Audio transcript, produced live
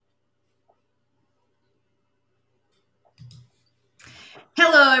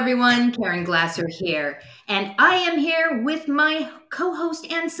everyone. Karen Glasser here. And I am here with my co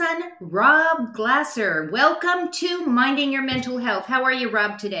host and son, Rob Glasser. Welcome to Minding Your Mental Health. How are you,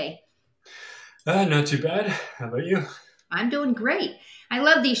 Rob, today? Not too bad. How about you? I'm doing great. I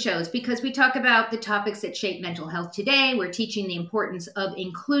love these shows because we talk about the topics that shape mental health today. We're teaching the importance of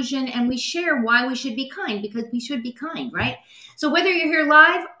inclusion and we share why we should be kind because we should be kind, right? So, whether you're here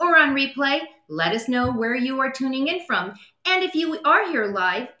live or on replay, let us know where you are tuning in from. And if you are here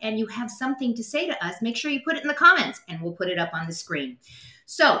live and you have something to say to us, make sure you put it in the comments and we'll put it up on the screen.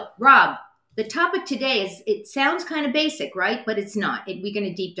 So, Rob, the topic today is, it sounds kind of basic, right? But it's not. We're going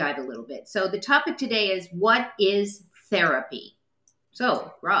to deep dive a little bit. So, the topic today is, what is therapy?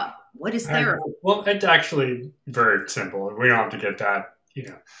 So, Rob, what is therapy? Well, it's actually very simple. We don't have to get that,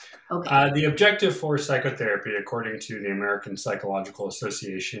 Okay. The objective for psychotherapy, according to the American Psychological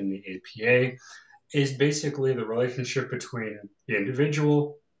Association, the APA, is basically the relationship between the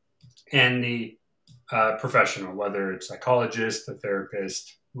individual and the professional, whether it's psychologist, a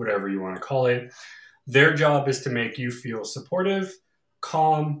therapist, whatever you want to call it. Their job is to make you feel supportive,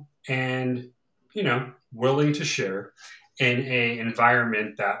 calm, and, willing to share in a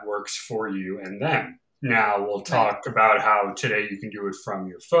environment that works for you and them. Now we'll talk about how today you can do it from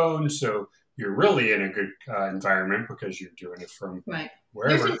your phone, so you're really in a good environment because you're doing it from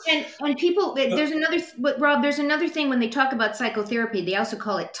wherever. And people, there's another, but Rob, there's another thing when they talk about psychotherapy, they also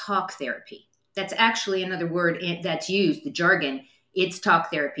call it talk therapy. That's actually another word that's used, the jargon. It's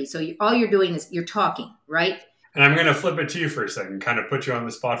talk therapy. So all you're doing is you're talking, right? And I'm going to flip it to you for a second, kind of put you on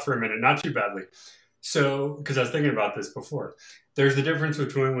the spot for a minute, not too badly. So, because I was thinking about this before, there's the difference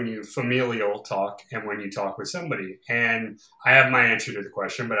between when you familial talk and when you talk with somebody. And I have my answer to the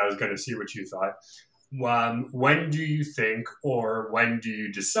question, but I was going to see what you thought. When do you think, or when do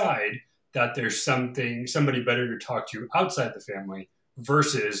you decide that there's somebody better to talk to outside the family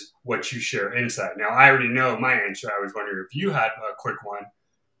versus what you share inside? Now, I already know my answer. I was wondering if you had a quick one.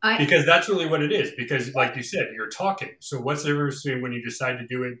 Because that's really what it is. Because like you said, you're talking. So what's the difference between when you decide to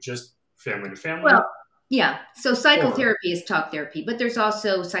do it just family to family? Well, yeah. So psychotherapy is talk therapy, but there's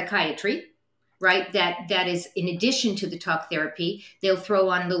also psychiatry, right? That is in addition to the talk therapy, they'll throw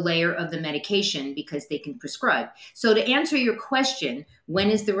on the layer of the medication because they can prescribe. So to answer your question, when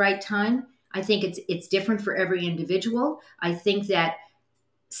is the right time? I think it's different for every individual. I think that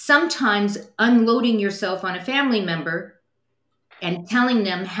sometimes unloading yourself on a family member and telling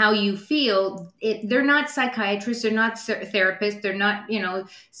them how you feel, they're not psychiatrists, they're not therapists, they're not,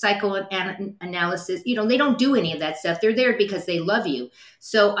 psychoanalysis, they don't do any of that stuff. They're there because they love you.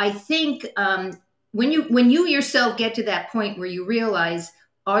 So I think when you yourself get to that point where you realize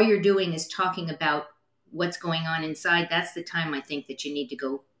all you're doing is talking about what's going on inside, that's the time I think that you need to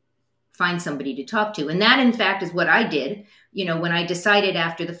go find somebody to talk to. And that, in fact, is what I did, when I decided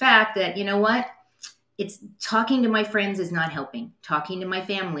after the fact that, it's talking to my friends is not helping. Talking to my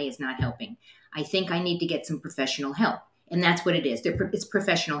family is not helping. I think I need to get some professional help. And that's what it is. It's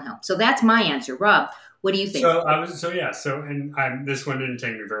professional help. So that's my answer. Rob, what do you think? This one didn't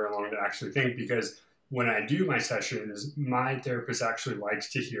take me very long to actually think, because when I do my sessions, my therapist actually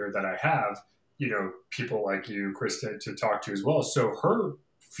likes to hear that I have, people like you, Krista, to talk to as well. So her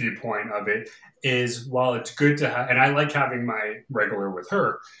viewpoint of it is, while it's good to have, and I like having my regular with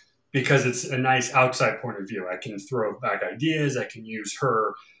her, because it's a nice outside point of view. I can throw back ideas. I can use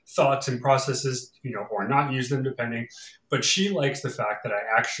her thoughts and processes, or not use them depending. But she likes the fact that I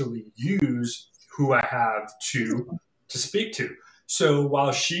actually use who I have to speak to. So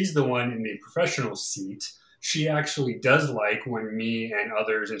while she's the one in the professional seat, she actually does like when me and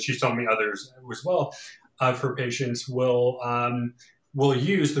others, and she's told me others as well, of her patients will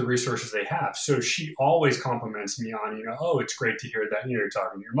use the resources they have. So she always compliments me on, oh, it's great to hear that, you're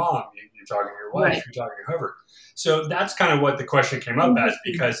talking to your mom, you're talking to your wife, You're talking to whoever. So that's kind of what the question came up as,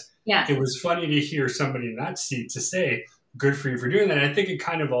 because It was funny to hear somebody in that seat to say, good for you for doing that. And I think it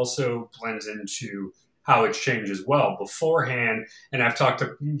kind of also blends into how it's changed as well beforehand. And I've talked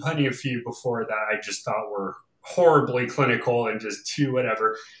to plenty of few before that I just thought were horribly clinical and just too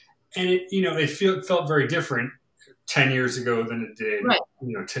whatever. And it felt very different 10 years ago than it did,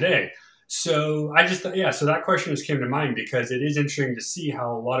 today. So I just thought, so that question just came to mind, because it is interesting to see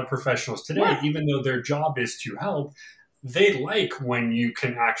how a lot of professionals today, even though their job is to help, they like when you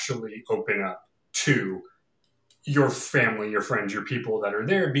can actually open up to your family, your friends, your people that are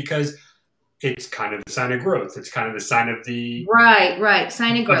there, because it's kind of the sign of growth. It's kind of the sign of the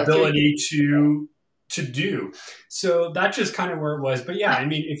sign of growth, ability to to do. So that's just kind of where it was. But yeah, I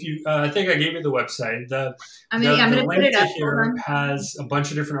mean, if you, I think I gave you the website. I'm going to put link it to up. here has a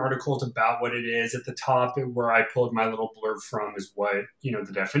bunch of different articles about what it is. At the top, where I pulled my little blurb from, is what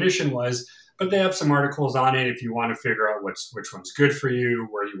the definition was. But they have some articles on it if you want to figure out which one's good for you,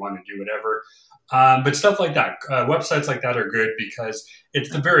 where you want to do whatever. But stuff like that, websites like that are good because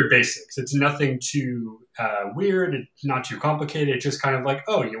it's the very basics. It's nothing too weird. It's not too complicated. It's just kind of like,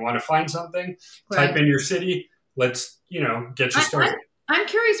 oh, you want to find something? Right. Type in your city. Let's, get you started. I'm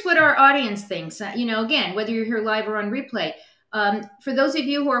curious what our audience thinks. Again, whether you're here live or on replay. For those of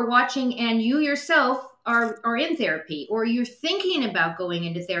you who are watching and you yourself are in therapy, or you're thinking about going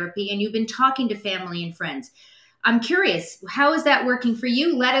into therapy and you've been talking to family and friends, I'm curious, how is that working for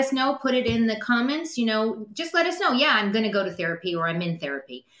you? Let us know. Put it in the comments. Just let us know. Yeah, I'm going to go to therapy, or I'm in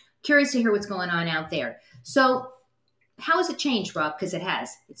therapy. Curious to hear what's going on out there. So how has it changed, Rob? Because it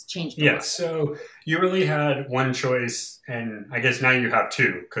has. It's changed. Yeah, so you really had one choice, and I guess now you have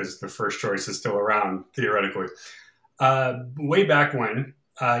two because the first choice is still around, theoretically. Way back when,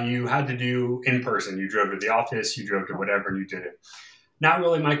 you had to do in person. You drove to the office, you drove to whatever, and you did it. Not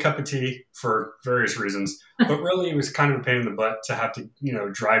really my cup of tea for various reasons, but really it was kind of a pain in the butt to have to,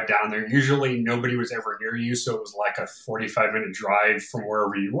 drive down there. Usually nobody was ever near you, so it was like a 45-minute drive from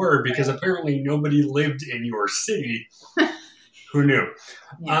wherever you were because apparently nobody lived in your city. Who knew?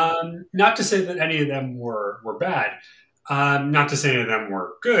 Yeah. Not to say that any of them were bad. Not to say any of them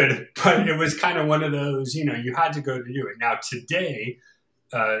were good, but it was kind of one of those, you had to go to do it. Now today,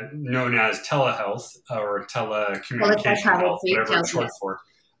 known as telehealth or telecommunication health, whatever it's short for.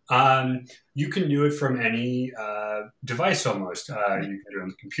 You can do it from any device almost. You can do it on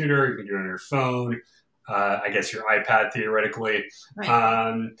the computer, you can do it on your phone, I guess your iPad theoretically.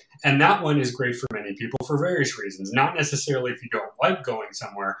 Right. And that one is great for many people for various reasons. Not necessarily if you don't like going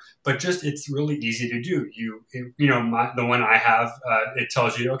somewhere, but just it's really easy to do. The one I have, it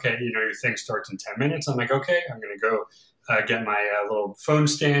tells you, okay, your thing starts in 10 minutes. I'm like, okay, I'm going to go get my little phone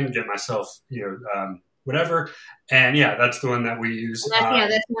stand, get myself, whatever. And yeah, that's the one that we use. That's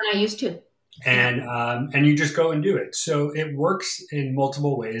the one I use too. And you just go and do it. So it works in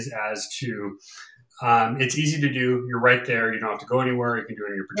multiple ways as to, it's easy to do. You're right there. You don't have to go anywhere. You can do it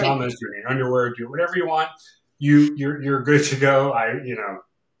in your pajamas, do it in your underwear, do whatever you want. You're good to go.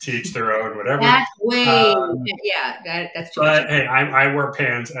 To each their own, whatever. That's that's too much. But hey, I wear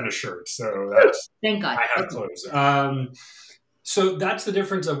pants and a shirt, so that's thank God. I have clothes. So that's the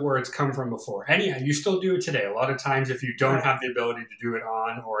difference of where it's come from before. And yeah, you still do it today. A lot of times, if you don't have the ability to do it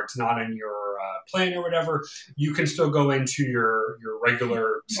on, or it's not in your plan or whatever, you can still go into your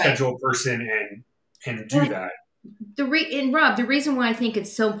regular scheduled person and do that. Rob, the reason why I think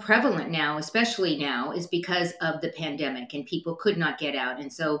it's so prevalent now, especially now, is because of the pandemic and people could not get out.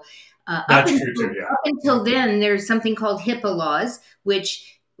 And so up until then, there's something called HIPAA laws,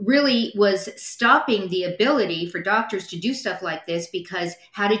 which really was stopping the ability for doctors to do stuff like this, because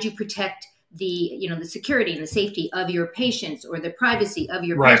how did you protect the security and the safety of your patients or the privacy of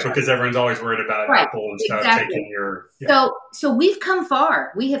your patients? Because everyone's always worried about Apple and stuff taking your... Yeah. So we've come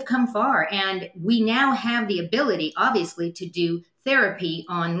far. We have come far, and we now have the ability, obviously, to do therapy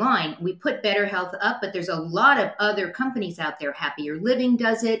online. We put Better Health up, but there's a lot of other companies out there. Happier Living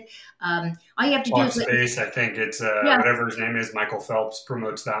does it. All you have to do is... Space, I think it's whatever his name is, Michael Phelps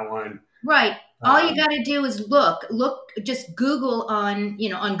promotes that one. Right. All you got to do is look, just Google on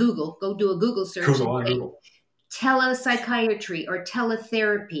Google, go do a Google search. Google. Telepsychiatry or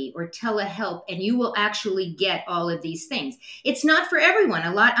teletherapy or telehelp, and you will actually get all of these things. It's not for everyone.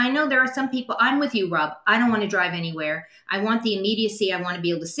 I know there are some people, I'm with you, Rob. I don't want to drive anywhere. I want the immediacy. I want to be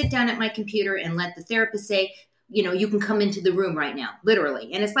able to sit down at my computer and let the therapist say, you can come into the room right now,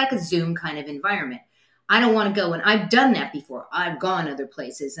 literally. And it's like a Zoom kind of environment. I don't want to go. And I've done that before. I've gone other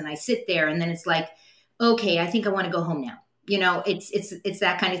places and I sit there and then it's like, okay, I think I want to go home now. It's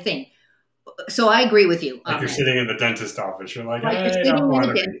that kind of thing. So I agree with you. Like you're sitting in the dentist office. You're like, you're sitting in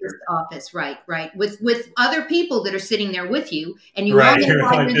the dentist office. Right. With other people that are sitting there with you, and you all know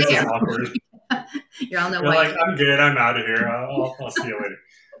why you're there. You all know why. You're like, I'm good. I'm out of here. I'll see you later.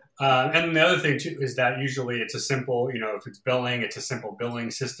 And the other thing too is that usually it's a simple, if it's billing, it's a simple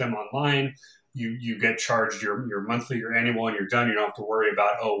billing system online. You get charged your monthly, your annual, and you're done. You don't have to worry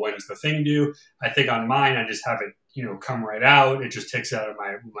about, when's the thing due. I think on mine, I just have it, come right out. It just takes it out of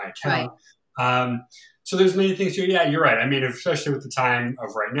my account. Right. So there's many things to, yeah, you're right. I mean, especially with the time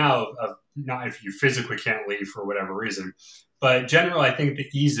of right now, of not if you physically can't leave for whatever reason, but generally, I think the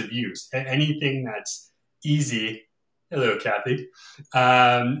ease of use, anything that's easy. Hello, Kathy.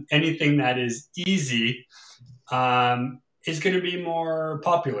 Anything that is easy is going to be more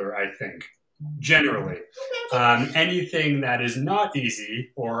popular, I think. generally. Anything that is not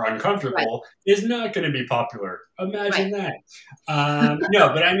easy or uncomfortable is not going to be popular. Imagine that. No,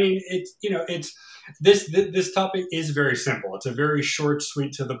 but I mean, it's this topic is very simple. It's a very short,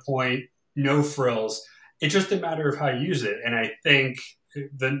 sweet, to the point, no frills. It's just a matter of how you use it. And I think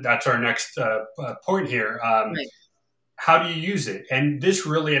that's our next point here. How do you use it? And this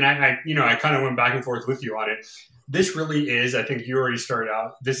really, and I kind of went back and forth with you on it. This really is, I think you already started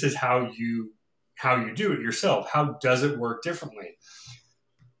out, this is how you do it yourself. How does it work differently?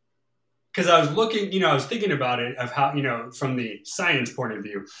 Because I was looking, I was thinking about it of how, from the science point of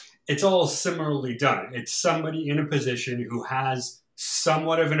view, it's all similarly done. It's somebody in a position who has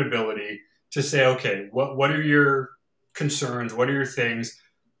somewhat of an ability to say, okay, what are your concerns? What are your things?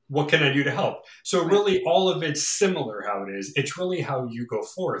 What can I do to help? So really all of it's similar how it is. It's really how you go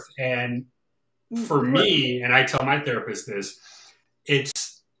forth. And for me, and I tell my therapist this,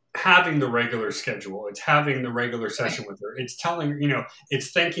 it's having the regular schedule. It's having the regular session with her. It's telling,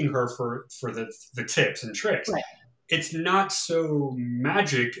 it's thanking her for the tips and tricks. Right. It's not so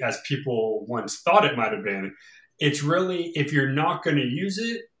magic as people once thought it might have been. It's really, if you're not going to use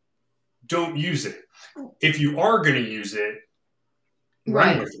it, don't use it. If you are going to use it,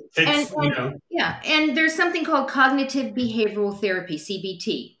 run with it. And there's something called cognitive behavioral therapy,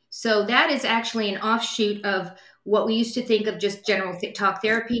 CBT. So that is actually an offshoot of what we used to think of just general talk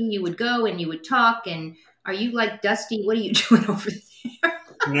therapy. You would go and you would talk. And are you like Dusty? What are you doing over there?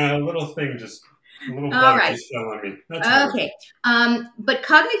 No, a little thing, just a little bug just fell on me. That's okay. But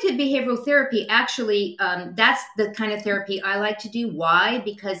cognitive behavioral therapy, actually, that's the kind of therapy I like to do. Why?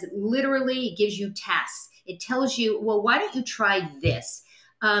 Because literally it gives you tasks. It tells you, well, why don't you try this?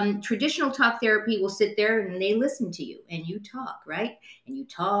 Traditional talk therapy will sit there and they listen to you and you talk, right? And you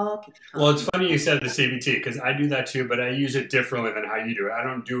talk. Well, it's funny you said the CBT because I do that too, but I use it differently than how you do it. I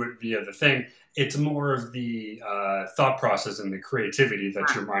don't do it via the thing. It's more of the thought process and the creativity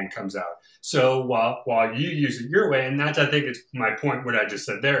that your mind comes out. So while you use it your way, and that's, I think, it's my point, what I just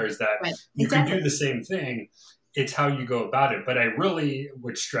said there, is that you can do the same thing. It's how you go about it. But I really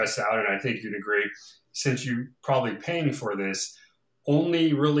would stress out, and I think you'd agree, since you're probably paying for this,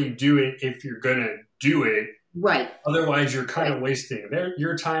 only really do it if you're going to do it. Right. Otherwise, you're kind of wasting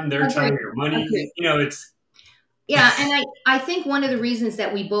your time, their time, your money. It's... Yeah, and I think one of the reasons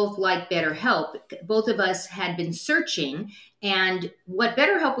that we both like BetterHelp, both of us had been searching, and what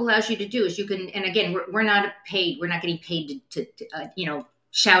BetterHelp allows you to do is you can, and again, we're not paid, we're not getting paid to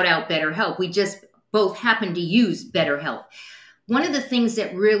shout out BetterHelp. We just both happen to use BetterHelp. One of the things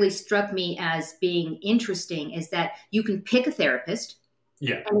that really struck me as being interesting is that you can pick a therapist.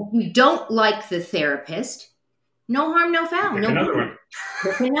 Yeah. And if you don't like the therapist, no harm, no foul. Pick another one.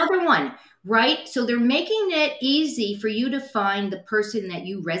 Pick another one, right? So they're making it easy for you to find the person that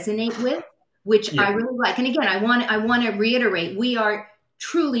you resonate with, which I really like. And again, I want to reiterate, we are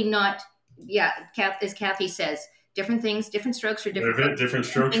truly not, as Kathy says, different things, different strokes for different folks. Different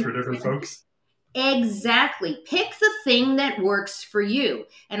strokes for different folks. Exactly. Pick the thing that works for you.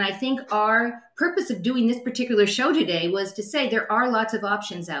 And I think our purpose of doing this particular show today was to say there are lots of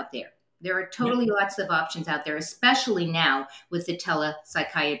options out there. There are totally lots of options out there, especially now with the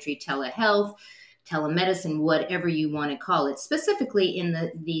telepsychiatry, telehealth, telemedicine, whatever you want to call it, specifically in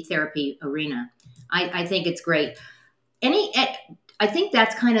the therapy arena. I think it's great. I think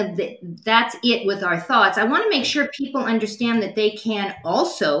that's kind of that's it with our thoughts. I want to make sure people understand that they can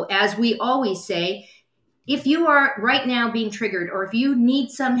also, as we always say, if you are right now being triggered or if you need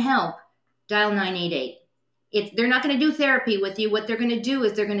some help, dial 988. They're not going to do therapy with you. What they're going to do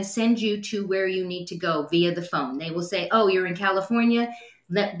is they're going to send you to where you need to go via the phone. They will say, oh, you're in California.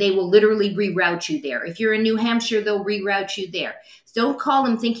 They will literally reroute you there. If you're in New Hampshire, they'll reroute you there. So don't call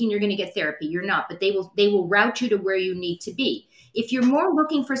them thinking you're going to get therapy. You're not, but they will route you to where you need to be. If you're more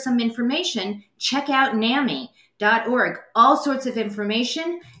looking for some information, check out NAMI.org. All sorts of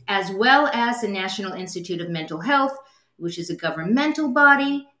information, as well as the National Institute of Mental Health, which is a governmental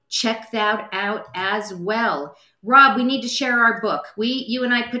body. Check that out as well. Rob, we need to share our book. You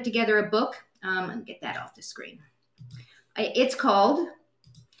and I put together a book. Let me get that off the screen. It's called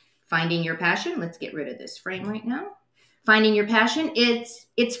Finding Your Passion. Let's get rid of this frame right now. Finding Your Passion.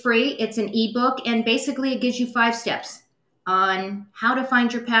 It's free. It's an ebook, and basically it gives you 5 steps on how to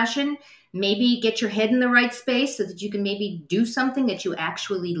find your passion, maybe get your head in the right space so that you can maybe do something that you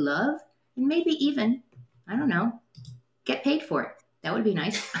actually love, and maybe even, I don't know, get paid for it. That would be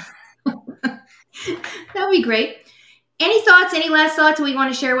nice. That would be great. Any thoughts, any last thoughts we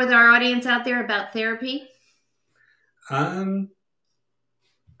want to share with our audience out there about therapy? I'd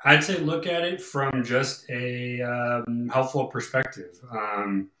say look at it from just a helpful perspective.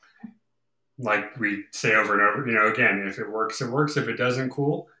 like we say over and over, again, if it works, it works. If it doesn't,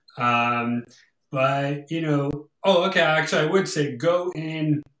 cool. But, oh, okay, actually, I would say go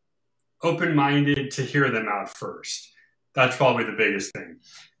in open minded to hear them out first. That's probably the biggest thing.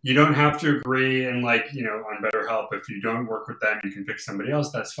 You don't have to agree, and on BetterHelp, if you don't work with them, you can pick somebody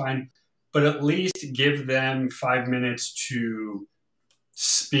else. That's fine. But at least give them 5 minutes to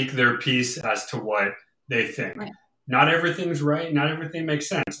speak their piece as to what they think. Right. Not everything's right. Not everything makes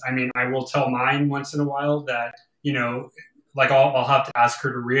sense. I mean, I will tell mine once in a while that, like I'll have to ask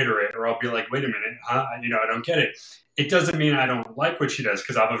her to reiterate, or I'll be like, wait a minute, huh? I don't get it. It doesn't mean I don't like what she does,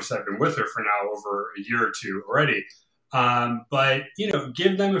 because obviously I've been with her for now over a year or two already. But,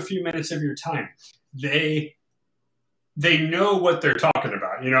 give them a few minutes of your time. They know what they're talking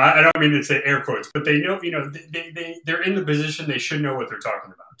about. I don't mean to say air quotes, but they know, they're in the position, they should know what they're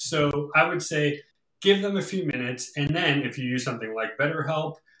talking about. So I would say give them a few minutes. And then if you use something like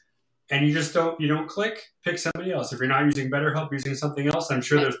BetterHelp and you don't click, pick somebody else. If you're not using BetterHelp, using something else, I'm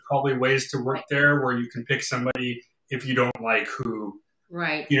sure there's probably ways to work there where you can pick somebody if you don't like who,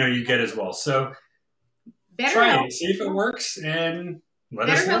 you get as well. So try it, see if it works, and let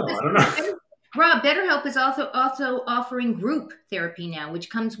us know. I don't know. Rob, BetterHelp is also offering group therapy now, which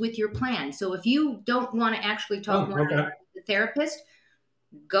comes with your plan. So if you don't want to actually talk to the therapist,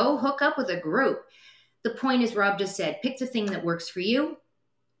 go hook up with a group. The point is, Rob just said, pick the thing that works for you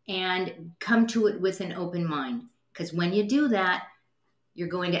and come to it with an open mind. Because when you do that, you're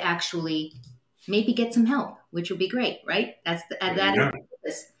going to actually maybe get some help, which will be great, right? That's that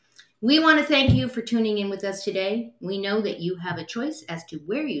is. We want to thank you for tuning in with us today. We know that you have a choice as to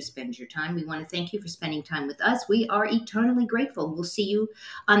where you spend your time. We want to thank you for spending time with us. We are eternally grateful. We'll see you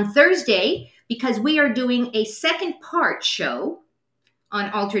on Thursday, because we are doing a second part show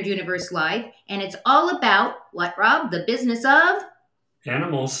on Altered Universe Live. And it's all about what, Rob? The business of?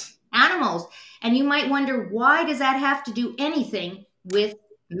 Animals. And you might wonder, why does that have to do anything with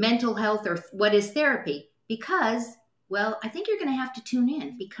mental health or what is therapy? Because, well, I think you're going to have to tune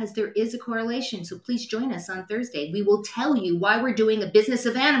in, because there is a correlation. So please join us on Thursday. We will tell you why we're doing a business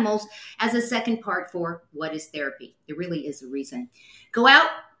of animals as a second part for what is therapy. There really is a reason. Go out,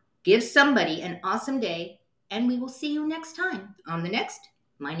 give somebody an awesome day, and we will see you next time on the next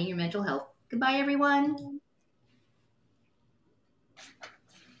Minding Your Mental Health. Goodbye, everyone.